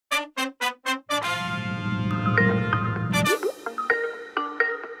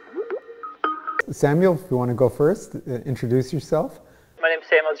Samuel, if you want to go first, introduce yourself. My name's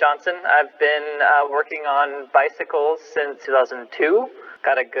Samuel Johnson. I've been working on bicycles since 2002.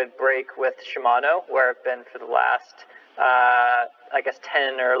 Got a good break with Shimano, where I've been for the last,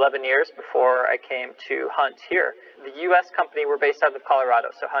 10 or 11 years before I came to Hunt here. The U.S. company, we're based out of Colorado,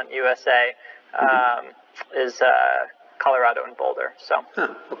 so Hunt USA is Colorado and Boulder. So.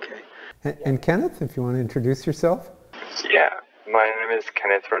 Okay. And Kenneth, if you want to introduce yourself. Yeah, my name is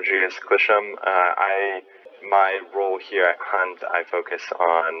Kenneth Rodriguez Clisham. My role here at Hunt, I focus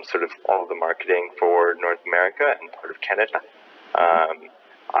on sort of all of the marketing for North America and part of Canada.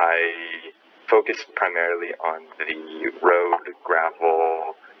 I focus primarily on the road,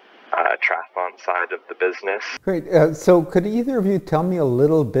 gravel, triathlon side of the business. Great. So could either of you tell me a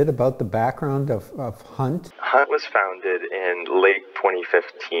little bit about the background of Hunt? Hunt was founded in late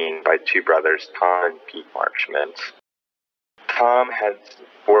 2015 by two brothers, Tom and Pete Marchment. Tom had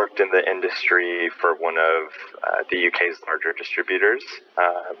worked in the industry for one of the UK's larger distributors,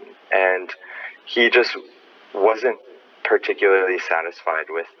 and he just wasn't particularly satisfied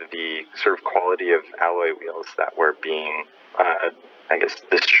with the sort of quality of alloy wheels that were being,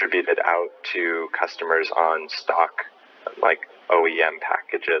 distributed out to customers on stock, like OEM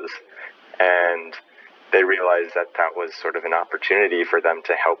packages. And they realized that that was sort of an opportunity for them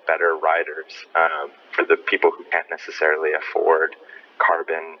to help better riders, for the people who can't necessarily afford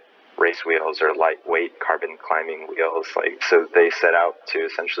carbon race wheels or lightweight carbon climbing wheels. So they set out to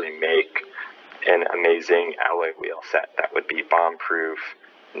essentially make an amazing alloy wheel set that would be bomb-proof,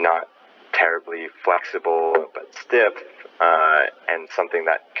 not terribly flexible but stiff, and something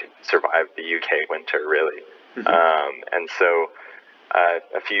that could survive the UK winter, really. And so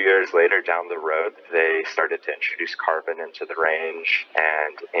a few years later down the road, they started to introduce carbon into the range,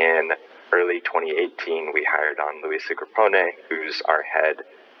 and in early 2018, we hired on Luisa Grappone, who's our head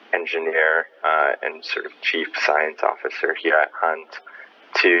engineer and sort of chief science officer here at Hunt,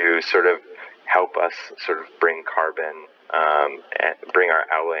 to sort of help us sort of bring carbon and bring our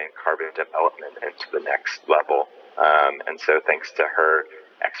alloy and carbon development into the next level. And so thanks to her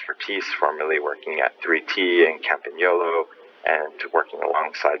expertise, formerly working at 3T and Campagnolo and working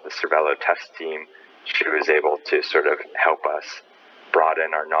alongside the Cervelo test team, she was able to sort of help us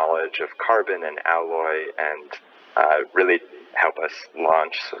broaden our knowledge of carbon and alloy and really help us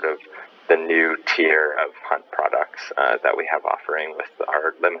launch sort of the new tier of Hunt products that we have offering with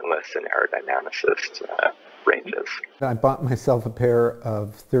our Limitless and Aerodynamicist ranges. I bought myself a pair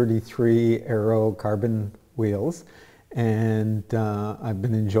of 33 Aero carbon wheels, and I've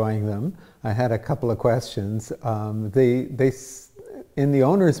been enjoying them. I had a couple of questions. They in the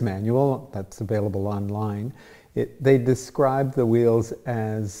owner's manual that's available online, they describe the wheels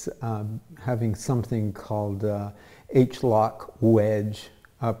as having something called H-lock wedge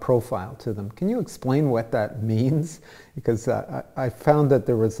profile to them. Can you explain what that means? Because I found that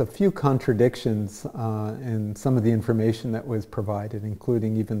there was a few contradictions in some of the information that was provided,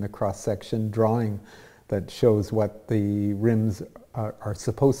 including even the cross-section drawing that shows what the rims are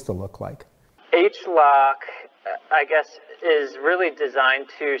supposed to look like. H-lock, I guess, is really designed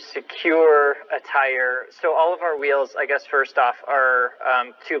to secure a tire. So all of our wheels, I guess, first off, are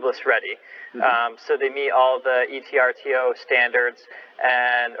tubeless ready. So they meet all the ETRTO standards,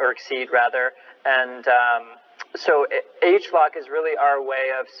 or exceed rather. And so H-lock is really our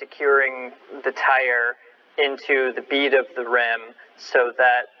way of securing the tire into the bead of the rim so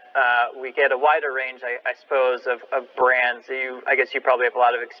that we get a wider range, I suppose, of brands. I guess you probably have a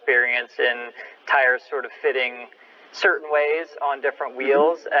lot of experience in tires sort of fitting certain ways on different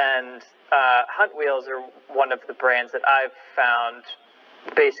wheels, and Hunt wheels are one of the brands that I've found.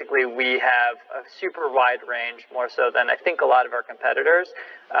 Basically, we have a super wide range, more so than I think a lot of our competitors.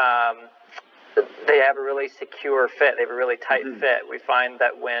 They have a really secure fit. They have a really tight fit. We find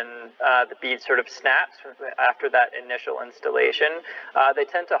that when the bead sort of snaps after that initial installation, they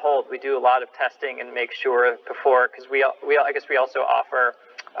tend to hold. We do a lot of testing and make sure before, because I guess we also offer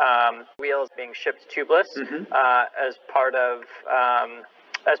wheels being shipped tubeless as part of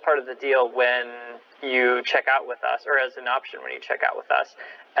the deal when you check out with us, or as an option when you check out with us.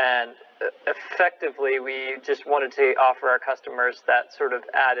 And effectively, we just wanted to offer our customers that sort of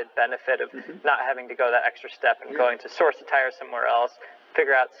added benefit of not having to go that extra step and going to source a tire somewhere else,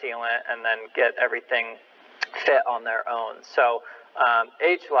 figure out sealant, and then get everything fit on their own. So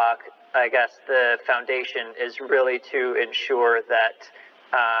H-lock, I guess the foundation is really to ensure that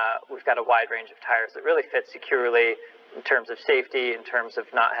we've got a wide range of tires that really fit securely in terms of safety, in terms of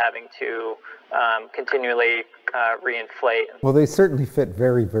not having to continually reinflate. Well, they certainly fit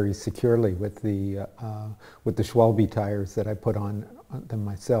very, very securely with the Schwalbe tires that I put on them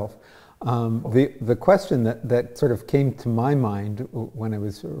myself. The question that sort of came to my mind when I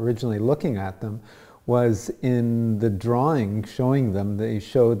was originally looking at them was in the drawing showing them, they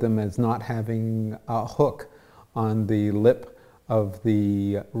showed them as not having a hook on the lip of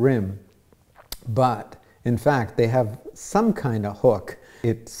the rim. But in fact, they have some kind of hook.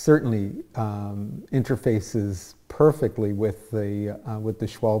 It certainly interfaces perfectly with the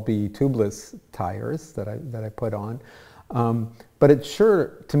Schwalbe tubeless tires that I put on. But it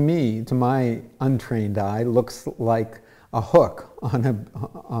sure, to me, to my untrained eye, looks like a hook on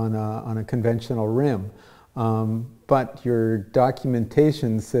a conventional rim. But your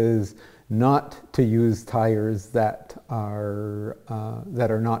documentation says not to use tires that are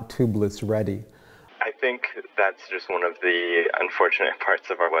not tubeless ready. I think that's just one of the unfortunate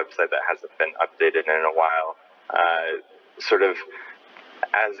parts of our website that hasn't been updated in a while. Sort of,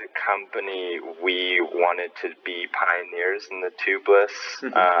 as a company, we wanted to be pioneers in the tubeless,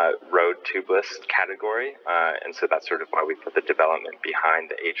 road tubeless category, and so that's sort of why we put the development behind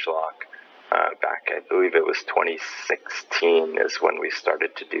the H-Lock back, I believe it was 2016 is when we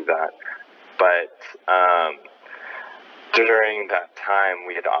started to do that. But during that time,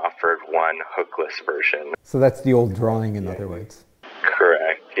 we had offered one hookless version. So that's the old drawing, in other words.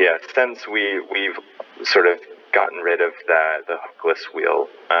 Correct, yeah. Since we've sort of gotten rid of the hookless wheel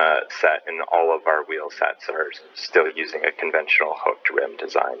set, and all of our wheel sets are still using a conventional hooked rim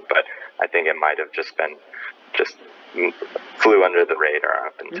design, but I think it might have just flew under the radar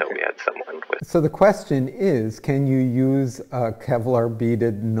up until we had someone with. So the question is, can you use a Kevlar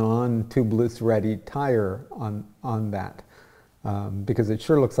beaded non-tubeless ready tire on that? Because it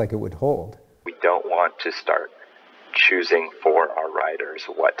sure looks like it would hold. We don't want to start choosing for our riders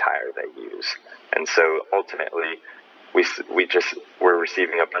what tire they use. And so ultimately, we're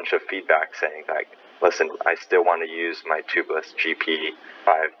receiving a bunch of feedback saying like, listen, I still want to use my tubeless GP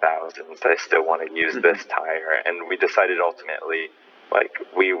 5000s. I still want to use this tire. And we decided ultimately, like,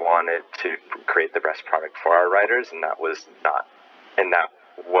 we wanted to create the best product for our riders, and that was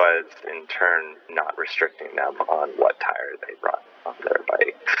in turn not restricting them on what tire they brought on their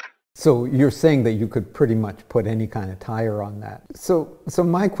bikes. So you're saying that you could pretty much put any kind of tire on that. So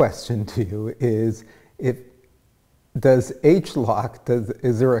my question to you is, does H-Lock,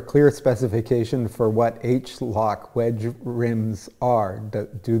 is there a clear specification for what H-Lock wedge rims are?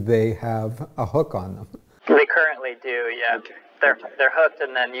 Do they have a hook on them? They currently do, yeah. Okay. They're hooked,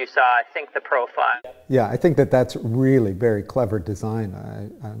 and then you saw, I think, the profile. Yeah, I think that's really very clever design.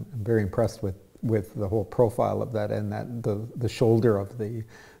 I'm very impressed with the whole profile of that, and that the shoulder of the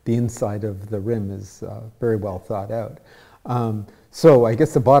inside of the rim is very well thought out. So I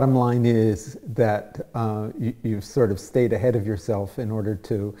guess the bottom line is that you've sort of stayed ahead of yourself in order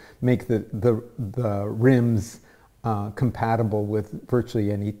to make the rims compatible with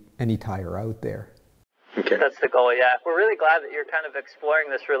virtually any tire out there. Okay. That's the goal, yeah. We're really glad that you're kind of exploring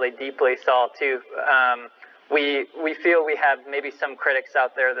this really deeply, Saul, too. We feel we have maybe some critics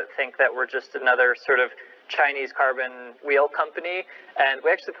out there that think that we're just another sort of Chinese carbon wheel company, and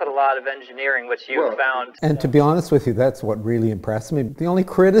we actually put a lot of engineering, which you found. And to be honest with you, that's what really impressed me. The only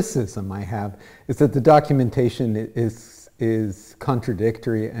criticism I have is that the documentation is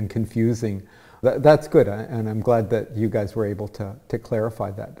contradictory and confusing. That's good, and I'm glad that you guys were able to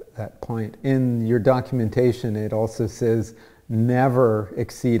clarify that point. In your documentation, it also says never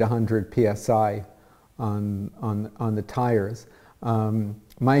exceed 100 psi on the tires.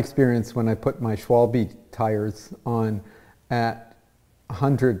 My experience when I put my Schwalbe tires on at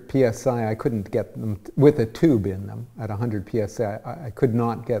 100 psi, I couldn't get them with a tube in them. At 100 psi, I could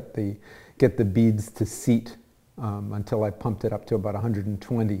not get the beads to seat until I pumped it up to about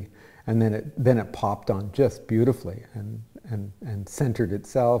 120, and then it popped on just beautifully and centered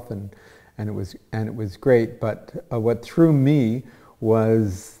itself, and it was great. But what threw me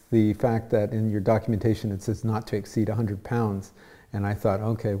was the fact that in your documentation it says not to exceed 100 pounds. And I thought,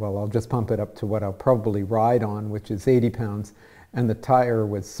 okay, well, I'll just pump it up to what I'll probably ride on, which is 80 pounds. And the tire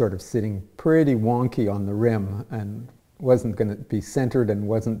was sort of sitting pretty wonky on the rim and wasn't going to be centered and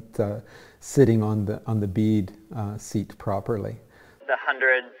wasn't sitting on the bead seat properly. The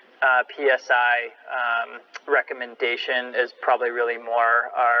 100 PSI recommendation is probably really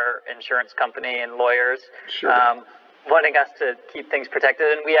more our insurance company and lawyers. Sure. Wanting us to keep things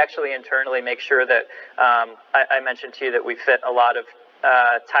protected, and we actually internally make sure that I mentioned to you that we fit a lot of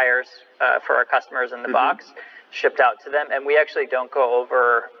tires for our customers in the box, shipped out to them, and we actually don't go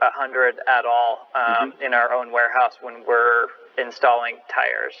over 100 at all in our own warehouse when we're installing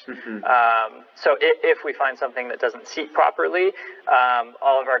tires. So if we find something that doesn't seat properly,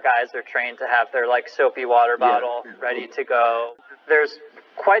 all of our guys are trained to have their like soapy water bottle ready to go. There's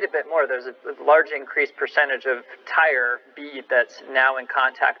quite a bit more. There's a large increased percentage of tire bead that's now in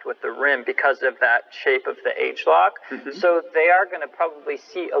contact with the rim because of that shape of the H-lock. So they are going to probably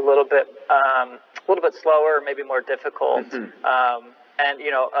seat a little bit slower, maybe more difficult. And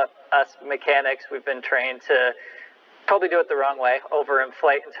you know, us mechanics, we've been trained to probably do it the wrong way,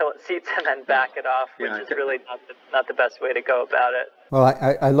 overinflate until it seats and then back it off, which is really not the best way to go about it. Well,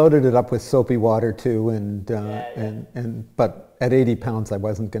 I loaded it up with soapy water too, but at 80 pounds, I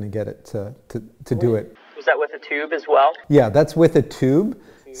wasn't going to get it to do it. Was that with a tube as well? Yeah, that's with a tube.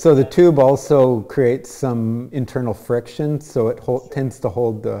 So the tube also creates some internal friction, so it tends to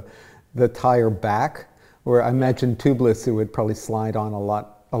hold the tire back. Where I imagine tubeless, it would probably slide on a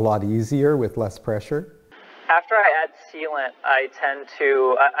lot easier with less pressure. After I add sealant, I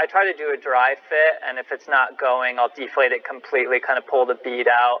try to do a dry fit, and if it's not going, I'll deflate it completely, kind of pull the bead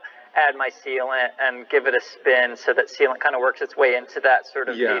out, add my sealant, and give it a spin so that sealant kind of works its way into that sort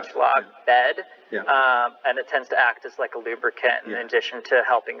of H-lock bed, and it tends to act as like a lubricant in addition to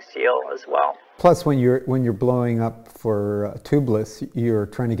helping seal as well. Plus, when you're blowing up for tubeless, you're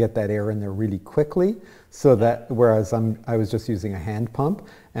trying to get that air in there really quickly, so that whereas I was just using a hand pump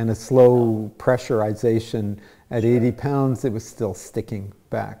and a slow pressurization at 80 pounds, it was still sticking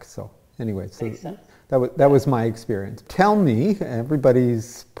back. So anyway, so that was my experience. Tell me,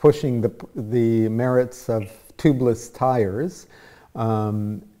 everybody's pushing the merits of tubeless tires.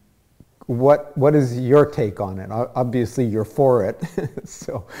 What is your take on it? Obviously, you're for it.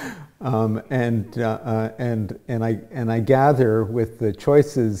 So, and I gather with the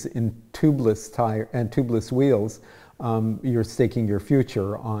choices in tubeless tire and tubeless wheels, you're staking your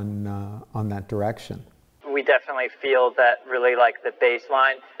future on that direction. We definitely feel that really like the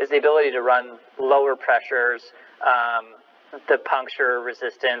baseline is the ability to run lower pressures. The puncture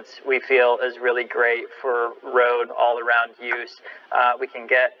resistance we feel is really great for road all around use. We can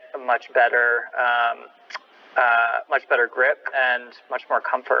get a much better grip and much more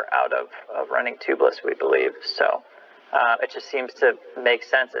comfort out of running tubeless, we believe. So it just seems to make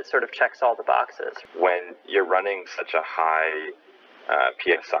sense. It sort of checks all the boxes. When you're running such a high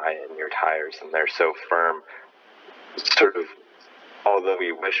PSI in your tires and they're so firm, sort of, although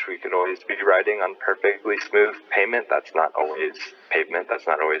we wish we could always be riding on perfectly smooth pavement, that's not always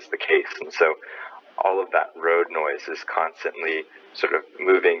the case. And so all of that road noise is constantly sort of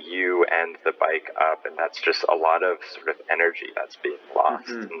moving you and the bike up, and that's just a lot of sort of energy that's being lost.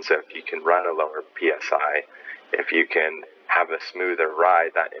 And so if you can run a lower PSI, if you can have a smoother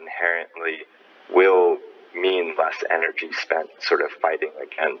ride, that inherently will mean less energy spent sort of fighting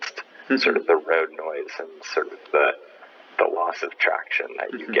against sort of the road noise and sort of the loss of traction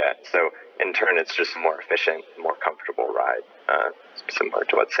that you get. So in turn, it's just a more efficient, more comfortable ride, similar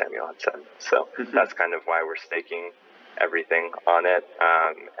to what Samuel had said. So that's kind of why we're staking everything on it.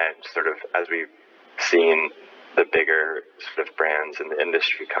 And sort of as we've seen the bigger sort of brands in the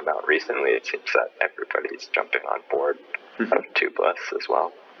industry come out recently, it seems that everybody's jumping on board of tubeless as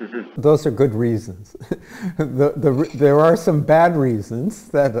well. Those are good reasons. There are some bad reasons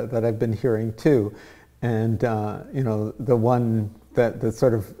that I've been hearing too. And, you know, the one that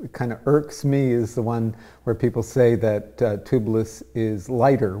sort of kind of irks me is the one where people say that tubeless is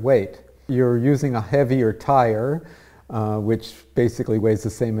lighter weight. You're using a heavier tire, which basically weighs the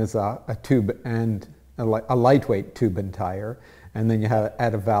same as a tube and a lightweight tube and tire. And then you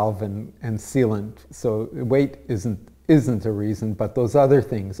add a valve and sealant. So weight isn't a reason, but those other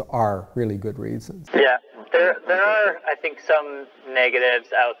things are really good reasons. Yeah, there are, I think, some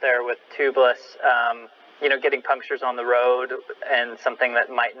negatives out there with tubeless. You know, getting punctures on the road and something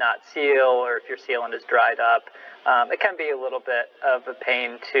that might not seal, or if your sealant is dried up, it can be a little bit of a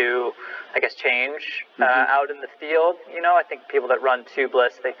pain to, I guess, change out in the field. You know, I think people that run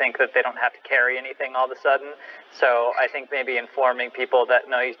tubeless, they think that they don't have to carry anything all of a sudden. So I think maybe informing people that,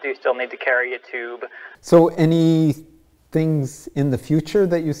 no, you do still need to carry a tube. So any things in the future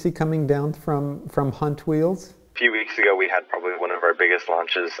that you see coming down from Hunt Wheels? A few weeks ago, we had probably one of our biggest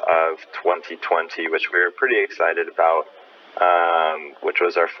launches of 2020, which we were pretty excited about, which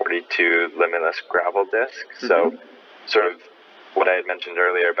was our 42 limitless gravel disc. So sort of what I had mentioned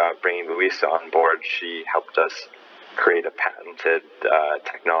earlier about bringing Louisa on board, she helped us create a patented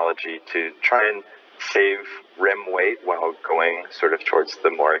technology to try and save rim weight while going sort of towards the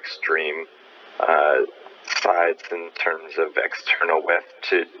more extreme sides in terms of external width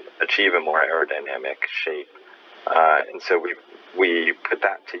to achieve a more aerodynamic shape. And so we put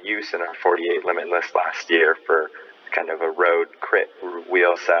that to use in our 48 Limitless last year for kind of a road crit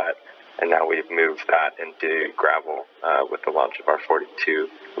wheel set, and now we've moved that into gravel with the launch of our 42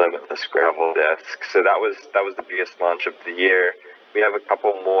 Limitless gravel disc. So that was the biggest launch of the year. We have a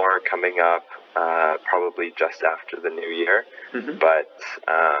couple more coming up, probably just after the new year, but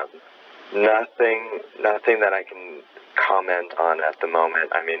nothing that I can comment on at the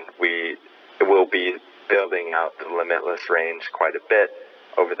moment. I mean, we will be building out the Limitless range quite a bit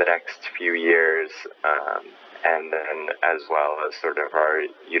over the next few years, and then as well as sort of our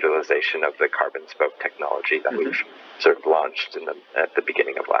utilization of the carbon spoke technology that we've sort of launched at the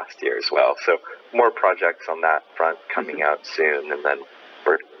beginning of last year as well. So more projects on that front coming out soon, and then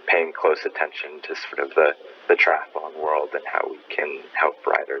we're paying close attention to sort of the triathlon world and how we can help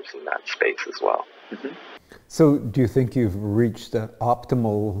riders in that space as well. So do you think you've reached an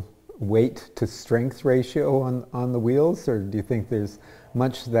optimal weight to strength ratio on the wheels, or do you think there's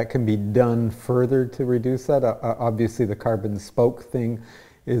much that can be done further to reduce that? Obviously the carbon spoke thing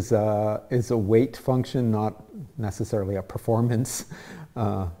is a weight function, not necessarily a performance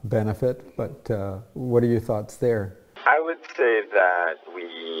benefit, but what are your thoughts there? I would say that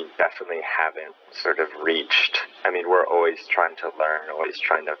we definitely haven't sort of reached, I mean, we're always trying to learn, always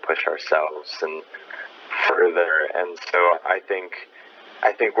trying to push ourselves and further, and so I think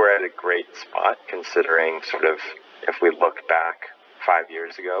we're at a great spot considering sort of, if we look back 5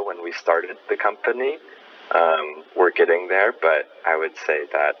 years ago when we started the company, we're getting there, but I would say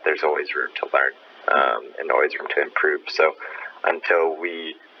that there's always room to learn and always room to improve. So until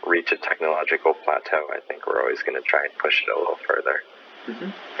we reach a technological plateau, I think we're always going to try and push it a little further.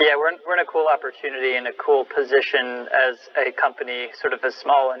 Yeah, we're in a cool opportunity and a cool position as a company, sort of as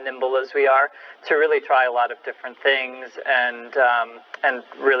small and nimble as we are, to really try a lot of different things and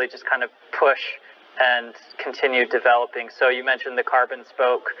really just kind of push and continue developing. So you mentioned the carbon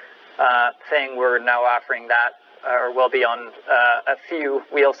spoke thing. We're now offering that, or will be on a few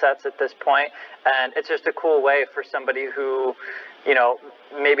wheel sets at this point, and it's just a cool way for somebody who, you know,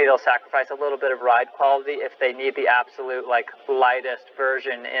 maybe they'll sacrifice a little bit of ride quality if they need the absolute like lightest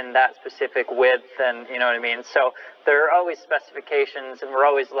version in that specific width, and you know what I mean. So there are always specifications, and we're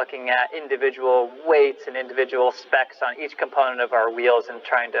always looking at individual weights and individual specs on each component of our wheels and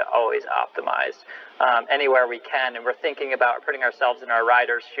trying to always optimize anywhere we can. And we're thinking about putting ourselves in our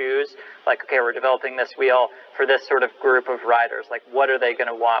riders' shoes. Like, okay, we're developing this wheel for this sort of group of riders. Like, what are they going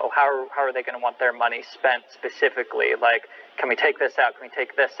to want? How are they going to want their money spent specifically? Like, can we take this out? Can we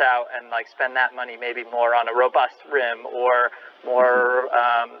take this out and like spend that money maybe more on a robust rim or more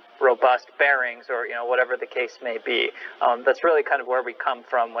robust bearings, or you know, whatever the case may be. That's really kind of where we come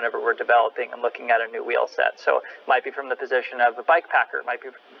from whenever we're developing and looking at a new wheel set. So it might be from the position of a bike packer, it might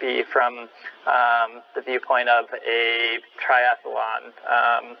be from the viewpoint of a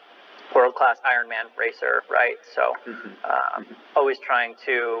triathlon world-class Ironman racer, right? So always trying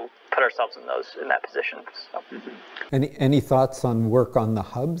to put ourselves in that position. So. Any thoughts on work on the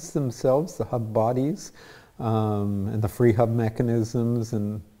hubs themselves, the hub bodies, and the free hub mechanisms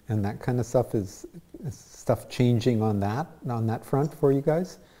and that kind of stuff? Is stuff changing on that front for you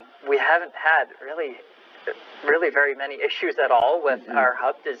guys? We haven't had really very many issues at all with our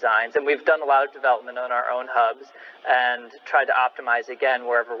hub designs, and we've done a lot of development on our own hubs and tried to optimize again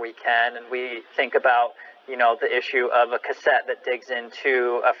wherever we can. And we think about, you know, the issue of a cassette that digs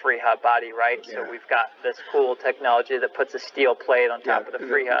into a free hub body, right? Yeah. So we've got this cool technology that puts a steel plate on top of the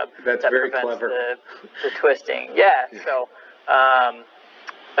free hub that prevents the twisting. Yeah. So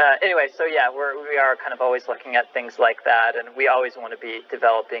anyway, so yeah, we are kind of always looking at things like that, and we always want to be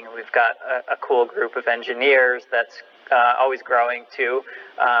developing. We've got a cool group of engineers that's always growing to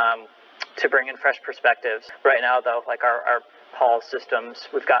bring in fresh perspectives. Right now, though, like our hull systems,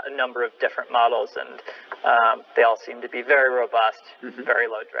 we've got a number of different models, and they all seem to be very robust, very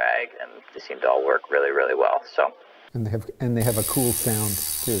low drag, and they seem to all work really, really well. So. And they have a cool sound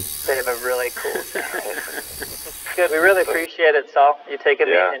too. They have a really cool sound. Good. We really appreciate it, Saul. You taking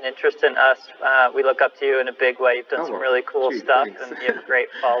an interest in us. We look up to you in a big way. You've done some really cool stuff, and you have a great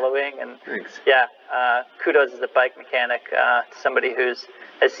following. And yeah, kudos as a bike mechanic to somebody who's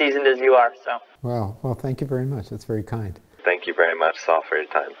as seasoned as you are. So. Wow. Well, thank you very much. That's very kind. Thank you very much, Saul, for your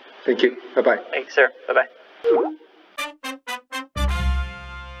time. Thank you. Bye-bye. Thanks, sir. Bye-bye.